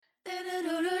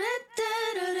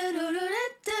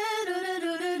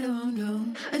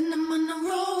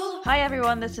Hi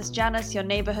everyone, this is Janice, your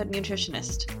neighborhood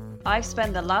nutritionist. I've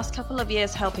spent the last couple of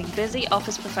years helping busy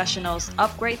office professionals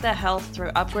upgrade their health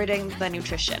through upgrading their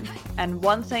nutrition. And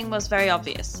one thing was very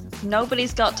obvious.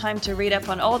 Nobody's got time to read up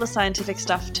on all the scientific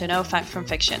stuff to know fact from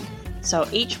fiction. So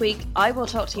each week, I will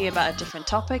talk to you about a different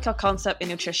topic or concept in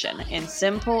nutrition in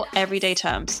simple, everyday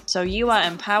terms, so you are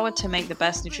empowered to make the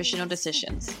best nutritional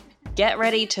decisions. Get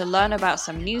ready to learn about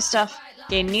some new stuff,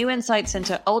 gain new insights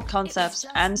into old concepts,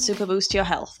 and super boost your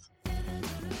health.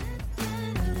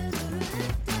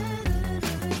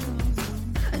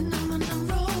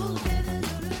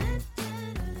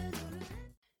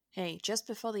 Hey, just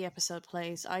before the episode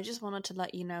plays, I just wanted to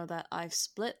let you know that I've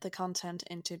split the content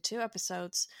into 2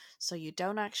 episodes so you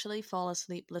don't actually fall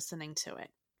asleep listening to it.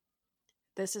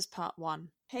 This is part 1.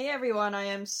 Hey everyone, I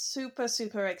am super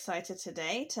excited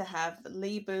today to have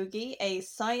Lee Boogie, a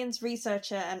science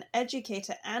researcher, an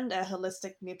educator, and a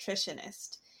holistic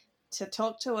nutritionist, to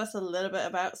talk to us a little bit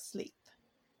about sleep.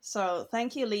 So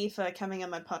thank you, Lee, for coming on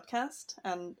my podcast,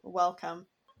 and welcome.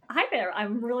 Hi there,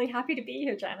 I'm really happy to be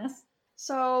here, Janice.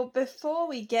 So before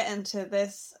we get into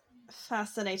this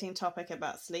fascinating topic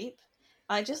about sleep,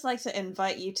 I'd just like to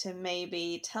invite you to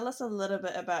maybe tell us a little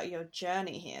bit about your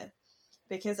journey here.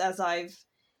 Because as I've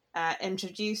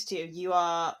introduced you, you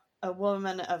are a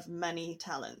woman of many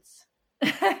talents. I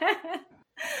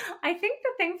think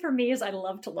the thing for me is I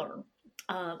love to learn.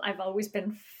 I've always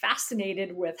been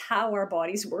fascinated with how our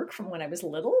bodies work from when I was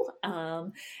little.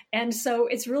 And so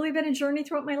it's really been a journey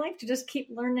throughout my life to just keep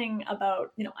learning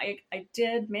about, I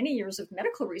did many years of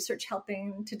medical research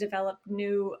helping to develop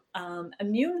new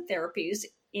immune therapies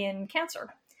in cancer.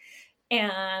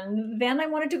 And then I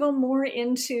wanted to go more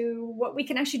into what we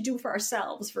can actually do for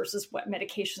ourselves versus what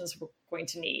medications we're going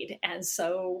to need. And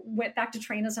so went back to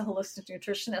train as a holistic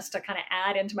nutritionist to kind of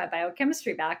add into my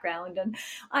biochemistry background. And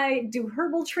I do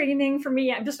herbal training. For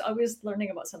me, I'm just always learning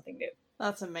about something new.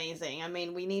 That's amazing. I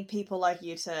mean, we need people like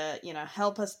you to,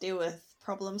 help us deal with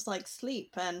problems like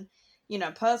sleep. And,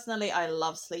 personally, I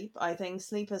love sleep. I think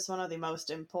sleep is one of the most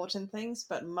important things,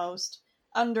 but most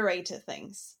underrated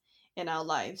things in our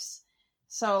lives.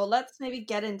 So let's maybe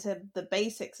get into the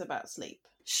basics about sleep.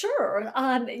 Sure.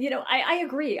 I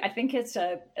agree. I think it's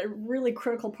a really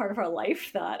critical part of our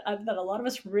life that a lot of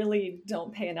us really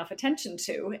don't pay enough attention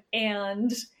to,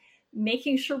 and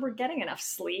making sure we're getting enough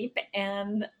sleep.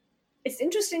 And it's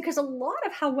interesting because a lot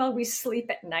of how well we sleep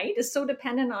at night is so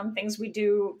dependent on things we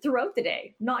do throughout the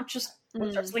day, not just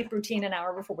what's our sleep routine an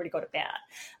hour before we go to bed.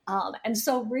 And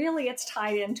so really it's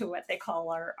tied into what they call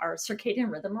our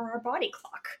circadian rhythm, or our body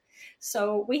clock.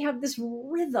 So we have this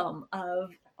rhythm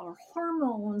of our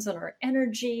hormones and our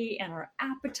energy and our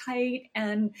appetite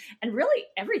and really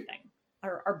everything.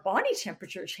 Our body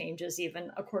temperature changes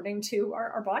even according to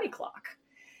our body clock.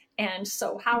 And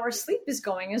so how our sleep is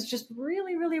going is just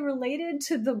really, really related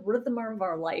to the rhythm of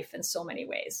our life in so many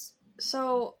ways.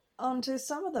 So onto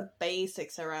some of the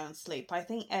basics around sleep. I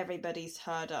think everybody's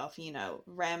heard of,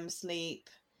 REM sleep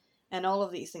and all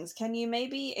of these things. Can you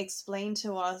maybe explain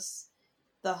to us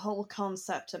the whole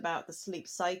concept about the sleep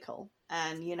cycle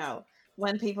and,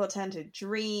 when people tend to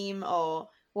dream, or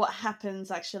what happens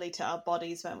actually to our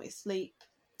bodies when we sleep?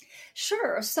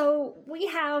 Sure. So we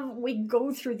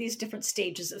go through these different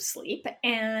stages of sleep,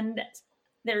 and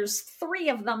there's 3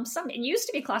 of them. It used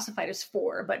to be classified as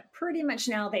 4, but pretty much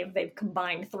now they've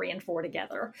combined 3 and 4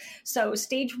 together. So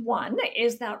stage 1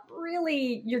 is that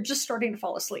really you're just starting to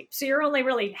fall asleep. So you're only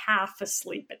really half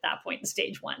asleep at that point in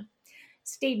stage 1.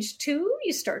 Stage 2,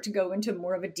 you start to go into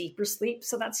more of a deeper sleep.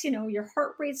 So that's, your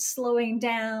heart rate's slowing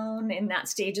down in that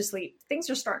stage of sleep. Things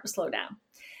are starting to slow down.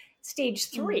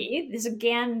 Stage 3 is,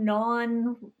 again,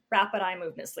 non-rapid eye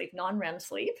movement sleep, non-REM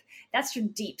sleep. That's your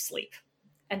deep sleep.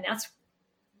 And that's,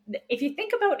 if you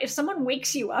think about, if someone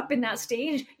wakes you up in that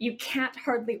stage, you can't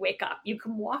hardly wake up. You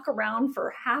can walk around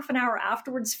for half an hour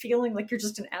afterwards feeling like you're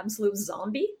just an absolute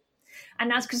zombie. And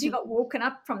that's because you got woken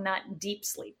up from that deep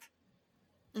sleep.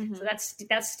 Mm-hmm. So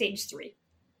that's stage 3.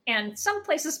 And some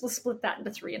places will split that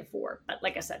into 3 and 4. But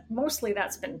like I said, mostly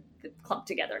that's been clumped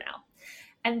together now.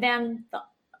 And then the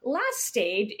last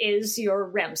stage is your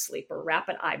REM sleep, or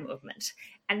rapid eye movement.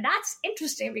 And that's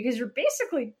interesting because you're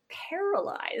basically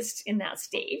paralyzed in that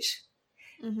stage.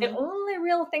 Mm-hmm. The only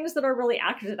real things that are really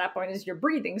active at that point is your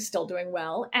breathing still doing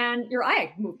well and your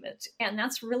eye movement. And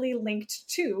that's really linked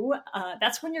to,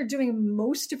 that's when you're doing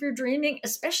most of your dreaming,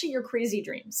 especially your crazy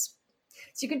dreams.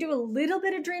 So you can do a little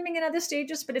bit of dreaming in other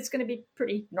stages, but it's going to be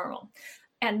pretty normal.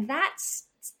 And that's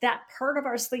that part of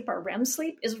our sleep, our REM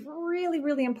sleep, is really,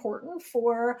 really important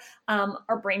for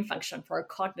our brain function, for our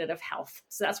cognitive health.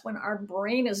 So that's when our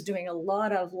brain is doing a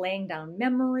lot of laying down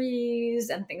memories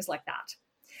and things like that.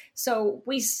 So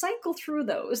we cycle through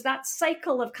those. That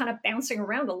cycle of kind of bouncing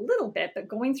around a little bit, but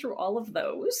going through all of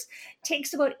those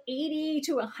takes about 80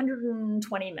 to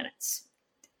 120 minutes.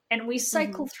 And we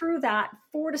cycle through that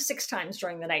 4 to 6 times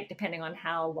during the night, depending on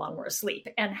how long we're asleep.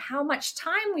 And how much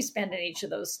time we spend in each of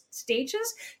those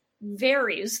stages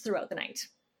varies throughout the night.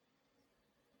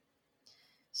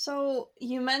 So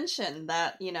you mentioned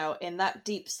that, in that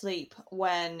deep sleep,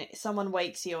 when someone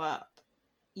wakes you up,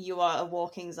 you are a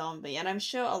walking zombie. And I'm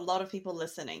sure a lot of people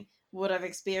listening would have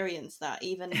experienced that,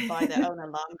 even by their own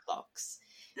alarm clocks.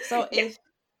 So if,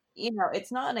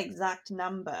 it's not an exact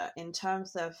number in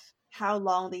terms of how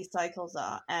long these cycles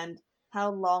are and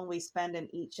how long we spend in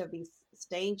each of these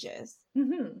stages,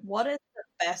 what is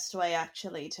the best way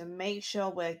actually to make sure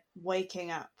we're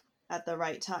waking up at the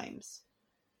right times?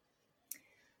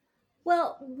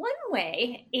 Well, one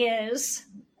way is,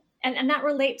 and that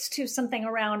relates to something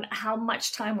around how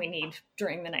much time we need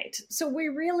during the night. So we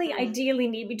really ideally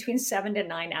need between 7 to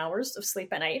 9 hours of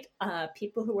sleep a night.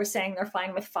 People who are saying they're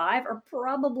fine with 5 are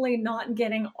probably not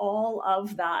getting all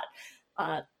of that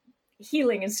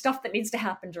healing and stuff that needs to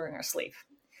happen during our sleep.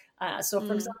 So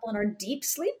for example, in our deep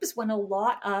sleep is when a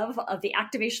lot of the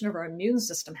activation of our immune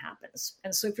system happens.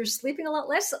 And so if you're sleeping a lot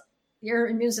less, your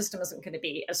immune system isn't going to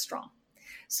be as strong.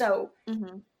 So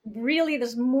really,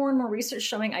 there's more and more research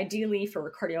showing ideally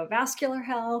for cardiovascular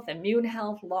health, immune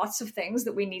health, lots of things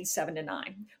that we need 7 to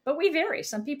 9. But we vary.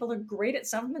 Some people are great at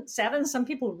 7. Some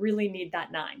people really need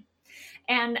that 9.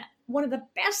 And one of the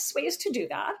best ways to do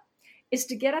that is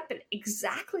to get up at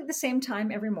exactly the same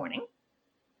time every morning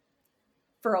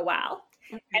for a while.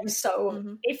 And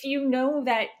so if you know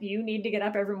that you need to get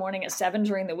up every morning at 7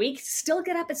 during the week, still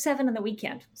get up at 7 on the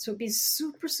weekend. So be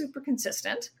super, super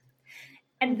consistent.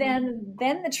 And then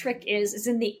the trick is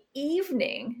in the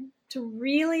evening to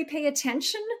really pay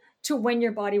attention to when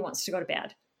your body wants to go to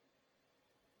bed.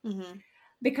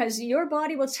 Because your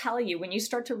body will tell you when you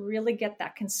start to really get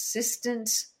that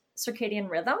consistent circadian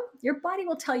rhythm, your body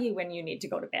will tell you when you need to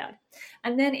go to bed.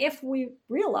 And then if we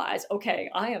realize, okay,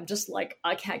 I am just like,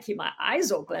 I can't keep my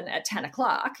eyes open at 10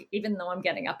 o'clock, even though I'm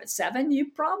getting up at 7,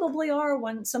 you probably are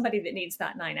somebody that needs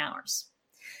that 9 hours.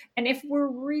 And if we're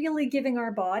really giving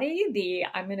our body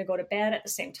I'm going to go to bed at the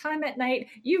same time at night,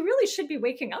 you really should be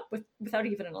waking up without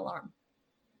even an alarm.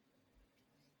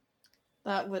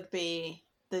 That would be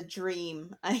the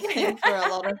dream, I think, for a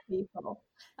lot of people.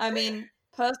 I mean,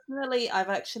 personally, I've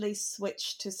actually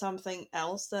switched to something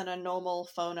else than a normal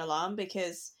phone alarm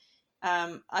because,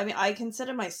 I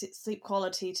consider my sleep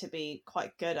quality to be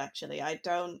quite good, actually. I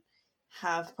don't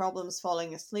have problems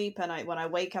falling asleep, and when I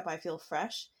wake up, I feel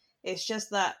fresh. It's just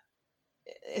that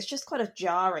it's just quite a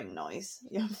jarring noise,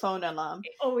 your phone alarm.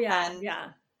 Oh, yeah, and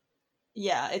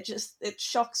yeah. It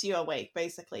shocks you awake,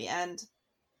 basically. And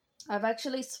I've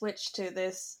actually switched to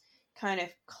this kind of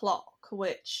clock,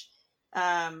 which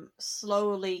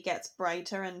slowly gets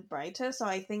brighter and brighter. So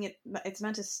I think it's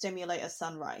meant to stimulate a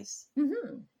sunrise.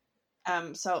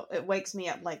 So it wakes me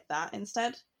up like that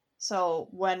instead. So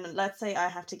when, let's say I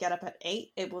have to get up at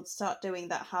 8, it would start doing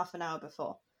that half an hour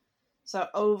before. So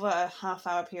over a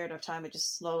half-hour period of time, it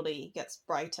just slowly gets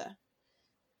brighter.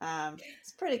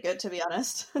 It's pretty good, to be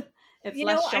honest. It's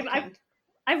less shocking.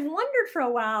 I've wondered for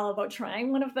a while about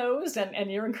trying one of those,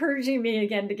 and you're encouraging me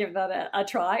again to give that a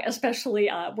try, especially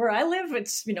where I live.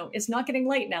 It's not getting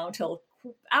late now until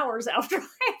hours after I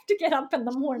have to get up in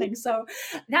the morning. So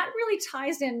that really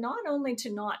ties in not only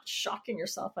to not shocking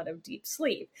yourself out of deep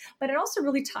sleep, but it also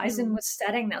really ties in with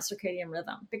setting that circadian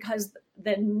rhythm, because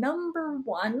the number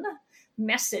one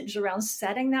message around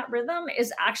setting that rhythm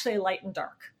is actually light and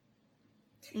dark.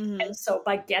 And so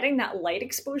by getting that light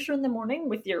exposure in the morning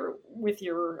with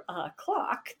your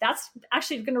clock, that's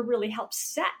actually going to really help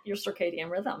set your circadian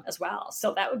rhythm as well.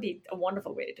 So that would be a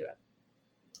wonderful way to do it.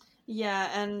 Yeah,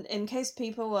 and in case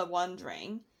people were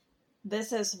wondering,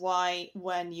 this is why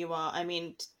when you are,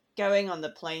 going on the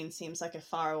plane seems like a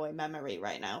faraway memory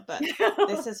right now, but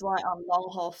this is why on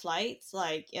long-haul flights,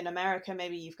 like in America,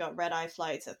 maybe you've got red-eye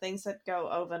flights or things that go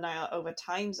overnight over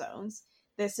time zones.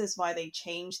 This is why they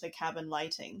change the cabin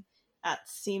lighting at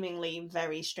seemingly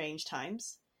very strange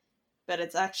times. But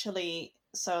it's actually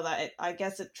so that I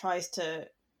guess it tries to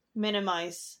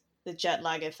minimize the jet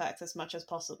lag effects as much as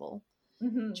possible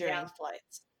during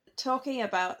flights. Talking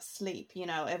about sleep,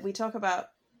 if we talk about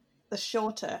the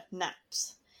shorter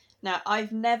naps. Now,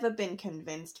 I've never been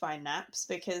convinced by naps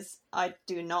because I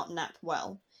do not nap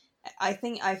well. I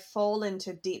think I fall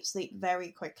into deep sleep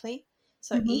very quickly.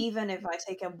 So even if I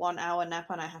take a 1 hour nap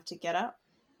and I have to get up,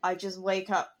 I just wake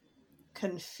up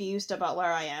confused about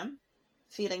where I am,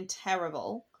 feeling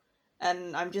terrible,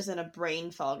 and I'm just in a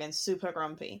brain fog and super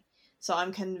grumpy. So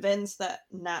I'm convinced that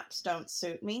naps don't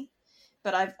suit me.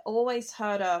 But I've always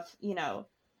heard of,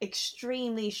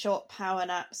 extremely short power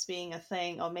naps being a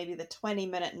thing, or maybe the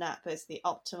 20-minute nap is the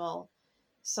optimal.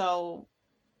 So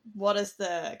what is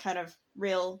the kind of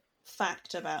real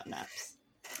fact about naps?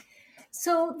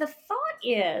 So the thought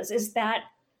is that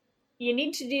you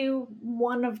need to do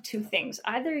one of two things.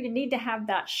 Either you need to have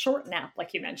that short nap,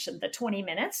 like you mentioned, the 20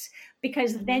 minutes,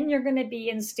 because then you're going to be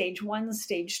in stage 1,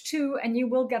 stage 2, and you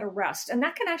will get a rest. And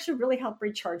that can actually really help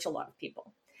recharge a lot of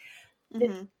people.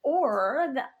 Or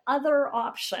the other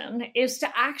option is to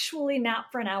actually nap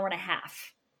for an hour and a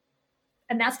half.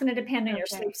 And that's going to depend on your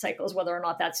sleep cycles, whether or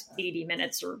not that's 80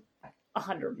 minutes or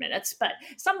 100 minutes. But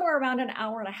somewhere around an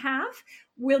hour and a half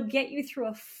will get you through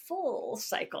a full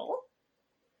cycle,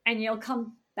 and you'll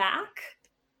come back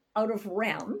out of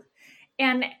REM.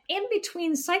 And in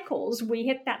between cycles, we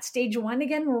hit that stage 1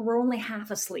 again, where we're only half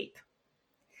asleep.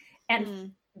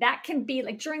 And that can be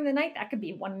like during the night, that could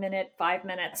be 1 minute, 5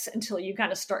 minutes until you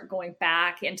kind of start going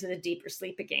back into the deeper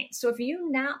sleep again. So if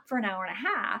you nap for an hour and a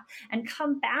half and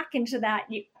come back into that,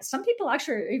 some people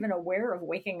actually are even aware of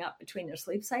waking up between their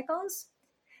sleep cycles.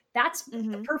 That's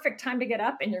the perfect time to get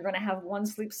up, and you're going to have one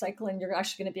sleep cycle, and you're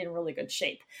actually going to be in really good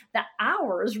shape. The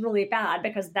hour is really bad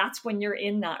because that's when you're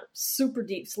in that super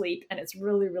deep sleep, and it's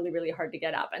really, really, really hard to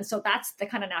get up. And so that's the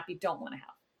kind of nap you don't want to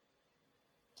have.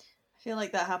 I feel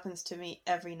like that happens to me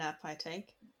every nap I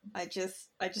take. I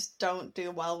just don't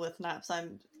do well with naps.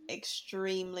 I'm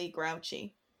extremely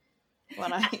grouchy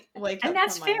when I wake up. And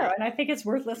that's fair. And I think it's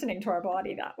worth listening to our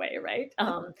body that way, right?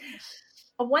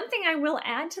 One thing I will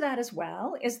add to that as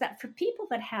well is that for people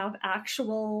that have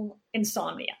actual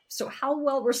insomnia, so how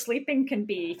well we're sleeping can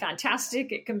be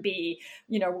fantastic. It can be,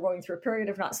 we're going through a period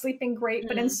of not sleeping great,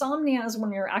 but insomnia is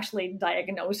when you're actually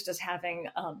diagnosed as having,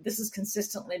 this has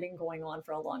consistently been going on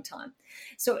for a long time.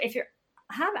 So if you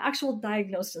have actual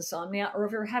diagnosed insomnia, or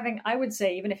if you're having, I would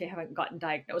say, even if you haven't gotten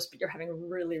diagnosed, but you're having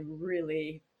really,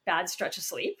 really bad stretch of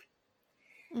sleep,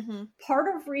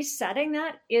 part of resetting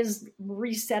that is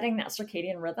resetting that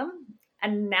circadian rhythm,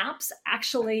 and naps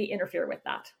actually interfere with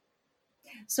that.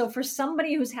 So for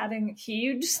somebody who's having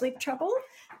huge sleep trouble,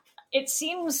 it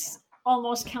seems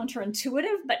almost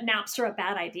counterintuitive, but naps are a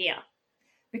bad idea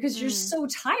because you're so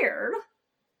tired.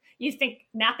 You think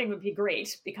napping would be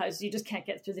great because you just can't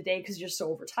get through the day because you're so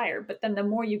overtired. But then the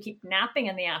more you keep napping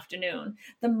in the afternoon,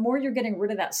 the more you're getting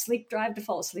rid of that sleep drive to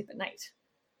fall asleep at night.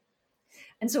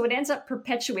 And so it ends up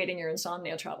perpetuating your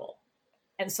insomnia trouble.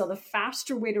 And so the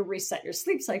faster way to reset your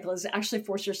sleep cycle is to actually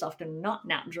force yourself to not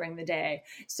nap during the day.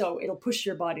 So it'll push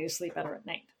your body to sleep better at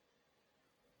night.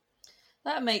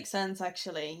 That makes sense,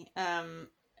 actually.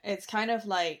 It's kind of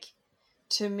like,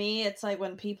 to me, it's like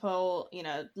when people,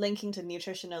 linking to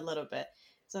nutrition a little bit,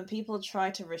 so when people try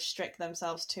to restrict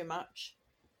themselves too much,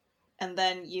 and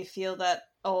then you feel that,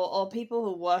 or people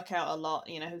who work out a lot,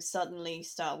 who suddenly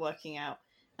start working out,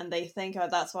 and they think, oh,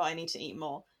 that's what I need to eat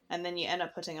more. And then you end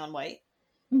up putting on weight.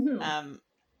 And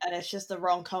it's just the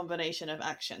wrong combination of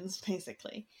actions,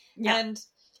 basically. Yeah. And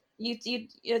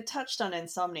you touched on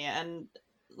insomnia, and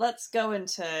let's go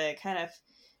into kind of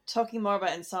talking more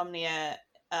about insomnia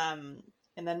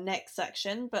in the next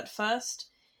section. But first,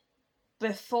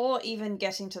 before even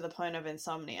getting to the point of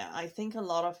insomnia, I think a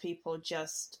lot of people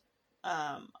just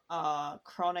are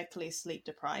chronically sleep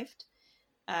deprived.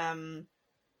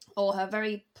 Or have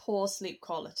very poor sleep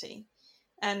quality.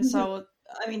 And so,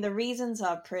 the reasons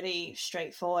are pretty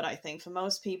straightforward, I think. For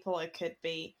most people, it could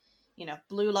be,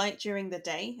 blue light during the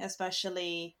day,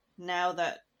 especially now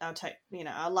that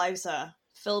our lives are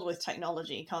filled with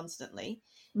technology constantly.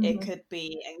 It could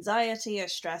be anxiety or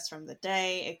stress from the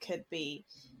day. It could be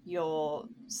your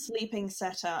sleeping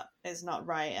setup is not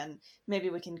right. And maybe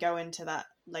we can go into that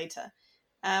later.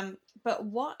 But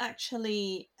what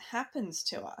actually happens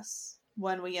to us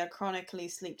when we are chronically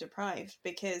sleep deprived?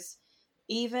 Because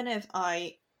even if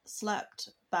I slept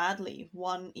badly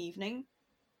one evening,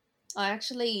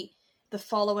 the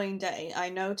following day, I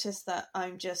noticed that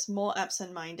I'm just more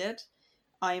absent-minded.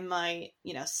 I might,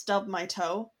 stub my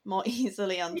toe more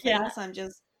easily on things. Yeah. I'm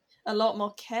just a lot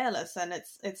more careless, and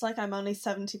it's like I'm only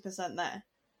 70% there.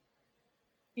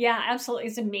 Yeah, absolutely.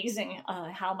 It's amazing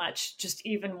how much just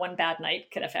even one bad night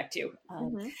can affect you.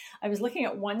 I was looking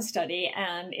at one study,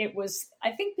 and it was,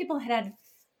 I think people had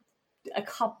a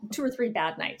couple, 2 or 3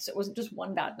 bad nights. It wasn't just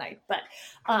one bad night, but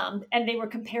and they were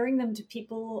comparing them to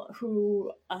people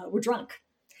who were drunk.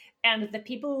 And the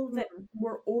people that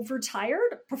were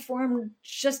overtired performed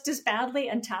just as badly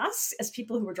in tasks as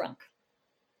people who were drunk.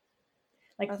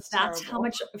 Like that's how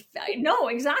much. No,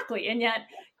 exactly. And yet,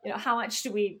 how much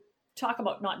do we talk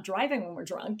about not driving when we're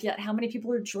drunk? Yet, how many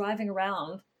people are driving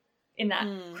around in that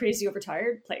crazy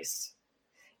overtired place?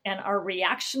 And our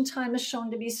reaction time is shown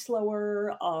to be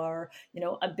slower. Our,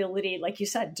 ability, like you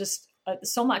said, just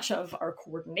so much of our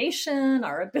coordination,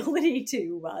 our ability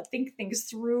to think things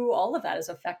through, all of that is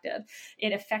affected.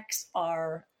 It affects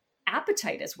our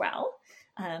appetite as well.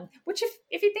 Which,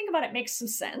 if you think about it, makes some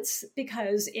sense,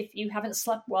 because if you haven't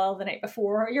slept well the night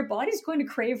before, your body's going to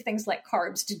crave things like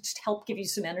carbs to just help give you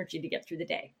some energy to get through the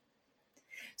day.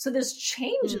 So there's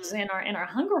changes in our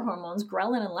hunger hormones,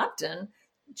 ghrelin and leptin,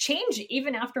 change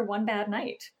even after one bad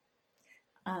night.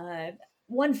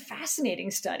 One fascinating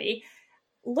study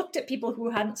looked at people who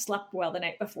hadn't slept well the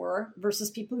night before versus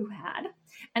people who had.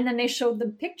 And then they showed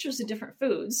them pictures of different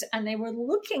foods, and they were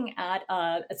looking at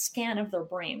a scan of their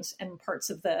brains and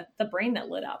parts of the brain that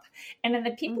lit up. And then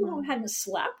the people who hadn't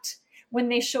slept, when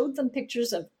they showed them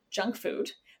pictures of junk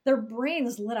food, their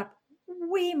brains lit up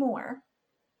way more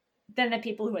than the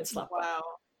people who had slept well. Wow.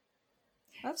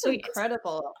 That's so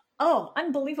incredible. Oh,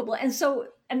 unbelievable. And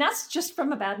that's just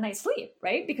from a bad night's sleep,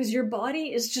 right? Because your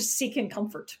body is just seeking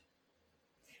comfort.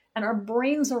 And our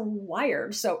brains are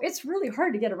wired. So it's really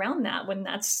hard to get around that when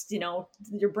that's,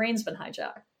 your brain's been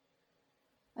hijacked.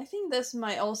 I think this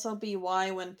might also be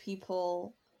why when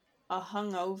people are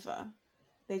hungover,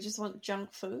 they just want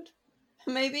junk food.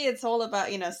 Maybe it's all about,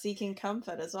 seeking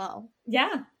comfort as well.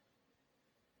 Yeah.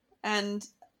 And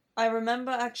I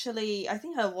remember actually, I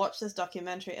think I watched this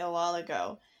documentary a while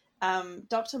ago.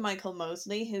 Dr. Michael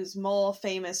Mosley, who's more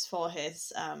famous for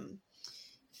his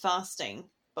fasting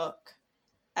book.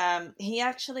 He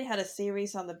actually had a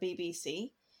series on the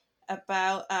BBC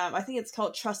about, I think it's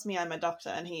called Trust Me, I'm a Doctor,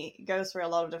 and he goes through a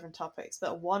lot of different topics,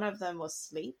 but one of them was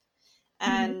sleep.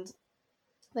 And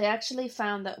they actually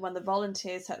found that when the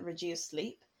volunteers had reduced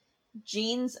sleep,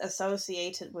 genes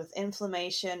associated with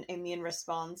inflammation, immune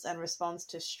response, and response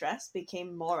to stress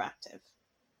became more active.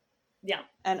 Yeah.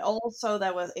 And also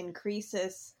there was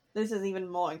increases, this is even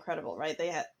more incredible, right? They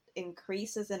had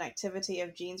increases in activity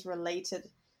of genes related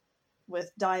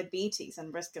with diabetes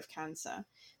and risk of cancer.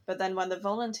 But then when the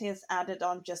volunteers added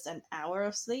on just an hour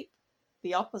of sleep,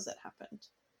 the opposite happened.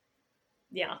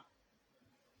 Yeah.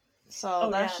 So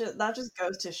that just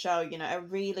goes to show, it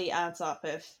really adds up.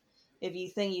 If you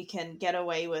think you can get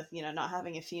away with, not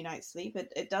having a few nights sleep,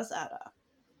 it does add up.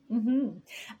 Mm-hmm.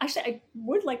 Actually, I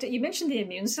would like to, you mentioned the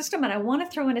immune system, and I want to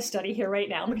throw in a study here right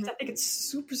now because I think it's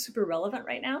super, super relevant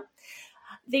right now.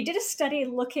 They did a study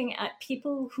looking at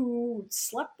people who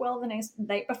slept well the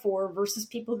night before versus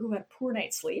people who had poor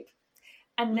night's sleep,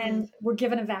 and then were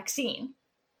given a vaccine.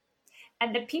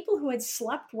 And the people who had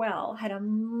slept well had a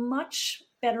much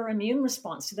better immune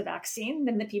response to the vaccine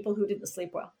than the people who didn't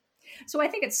sleep well. So I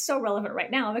think it's so relevant right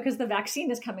now because the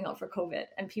vaccine is coming out for COVID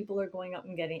and people are going out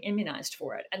and getting immunized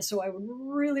for it. And so I would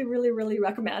really, really, really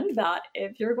recommend that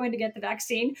if you're going to get the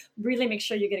vaccine, really make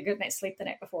sure you get a good night's sleep the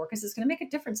night before, because it's going to make a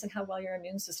difference in how well your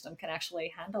immune system can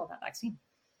actually handle that vaccine.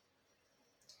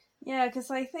 Yeah, because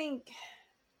I think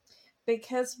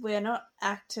because we're not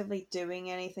actively doing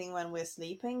anything when we're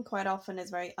sleeping, quite often is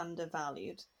very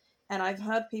undervalued. And I've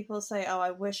heard people say, oh,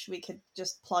 I wish we could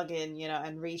just plug in,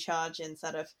 and recharge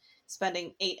instead of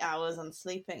spending 8 hours on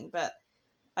sleeping. But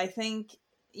I think,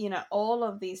 all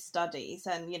of these studies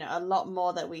and, a lot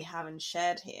more that we haven't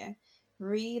shared here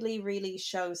really, really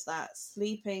shows that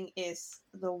sleeping is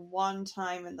the one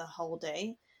time in the whole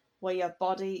day where your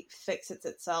body fixes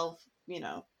itself,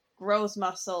 grows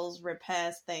muscles,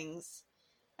 repairs things.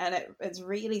 And it's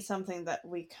really something that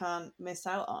we can't miss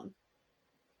out on.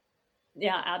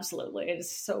 Yeah, absolutely. It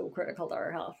is so critical to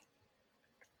our health.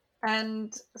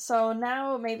 And so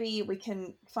now maybe we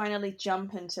can finally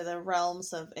jump into the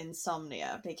realms of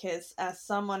insomnia, because as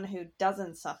someone who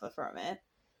doesn't suffer from it,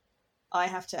 I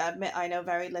have to admit I know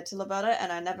very little about it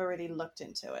and I never really looked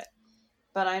into it.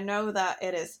 But I know that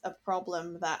it is a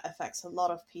problem that affects a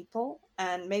lot of people.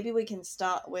 And maybe we can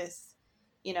start with,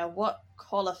 what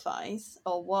qualifies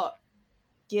or what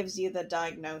gives you the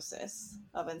diagnosis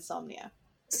of insomnia?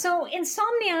 So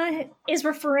insomnia is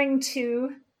referring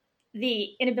to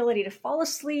the inability to fall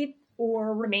asleep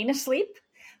or remain asleep,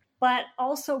 but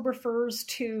also refers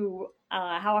to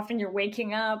how often you're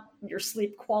waking up, your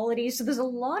sleep quality. So there's a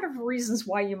lot of reasons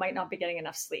why you might not be getting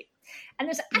enough sleep. And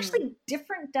there's actually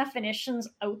different definitions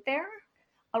out there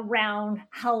around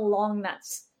how long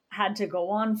that's had to go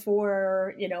on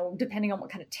for, depending on what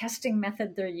kind of testing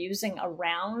method they're using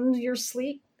around your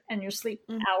sleep and your sleep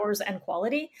hours and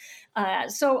quality.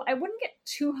 So I wouldn't get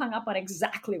too hung up on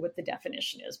exactly what the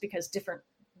definition is, because different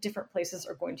places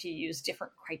are going to use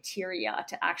different criteria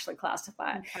to actually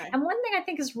classify it. Okay. And one thing I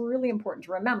think is really important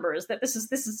to remember is that this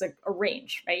is a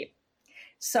range, right?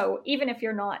 So even if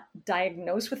you're not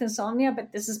diagnosed with insomnia,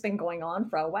 but this has been going on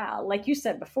for a while, like you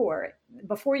said before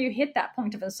you hit that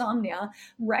point of insomnia,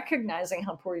 recognizing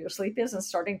how poor your sleep is and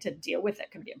starting to deal with it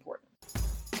can be important.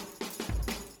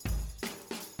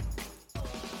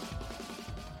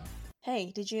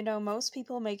 Hey, did you know most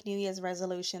people make New Year's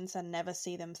resolutions and never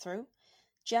see them through?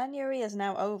 January is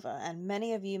now over, and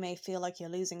many of you may feel like you're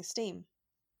losing steam.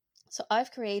 So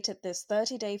I've created this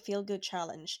 30-day feel-good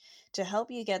challenge to help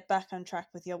you get back on track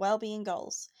with your well-being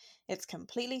goals. It's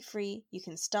completely free, you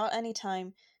can start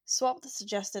anytime, swap the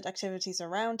suggested activities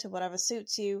around to whatever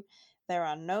suits you, there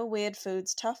are no weird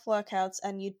foods, tough workouts,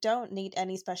 and you don't need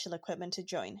any special equipment to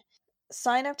join.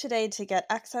 Sign up today to get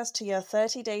access to your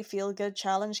 30-day feel-good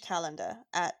challenge calendar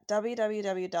at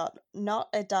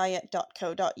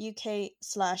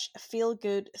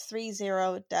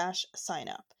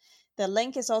www.notadiet.co.uk/feelgood30-signup. The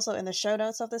link is also in the show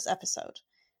notes of this episode.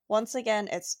 Once again,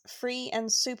 it's free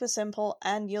and super simple,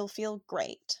 and you'll feel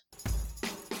great.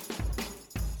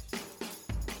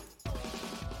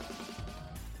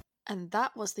 And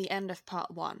that was the end of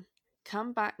part 1.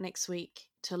 Come back next week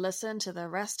to listen to the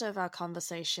rest of our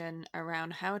conversation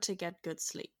around how to get good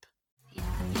sleep.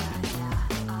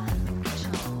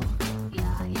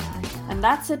 And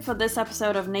that's it for this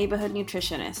episode of Neighborhood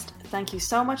Nutritionist. Thank you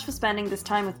so much for spending this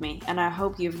time with me, and I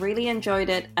hope you've really enjoyed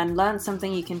it and learned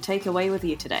something you can take away with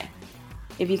you today.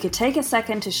 If you could take a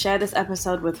second to share this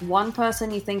episode with one person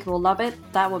you think will love it,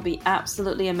 that would be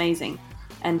absolutely amazing.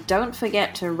 And don't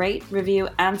forget to rate, review,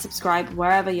 and subscribe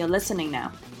wherever you're listening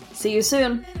now. See you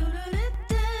soon!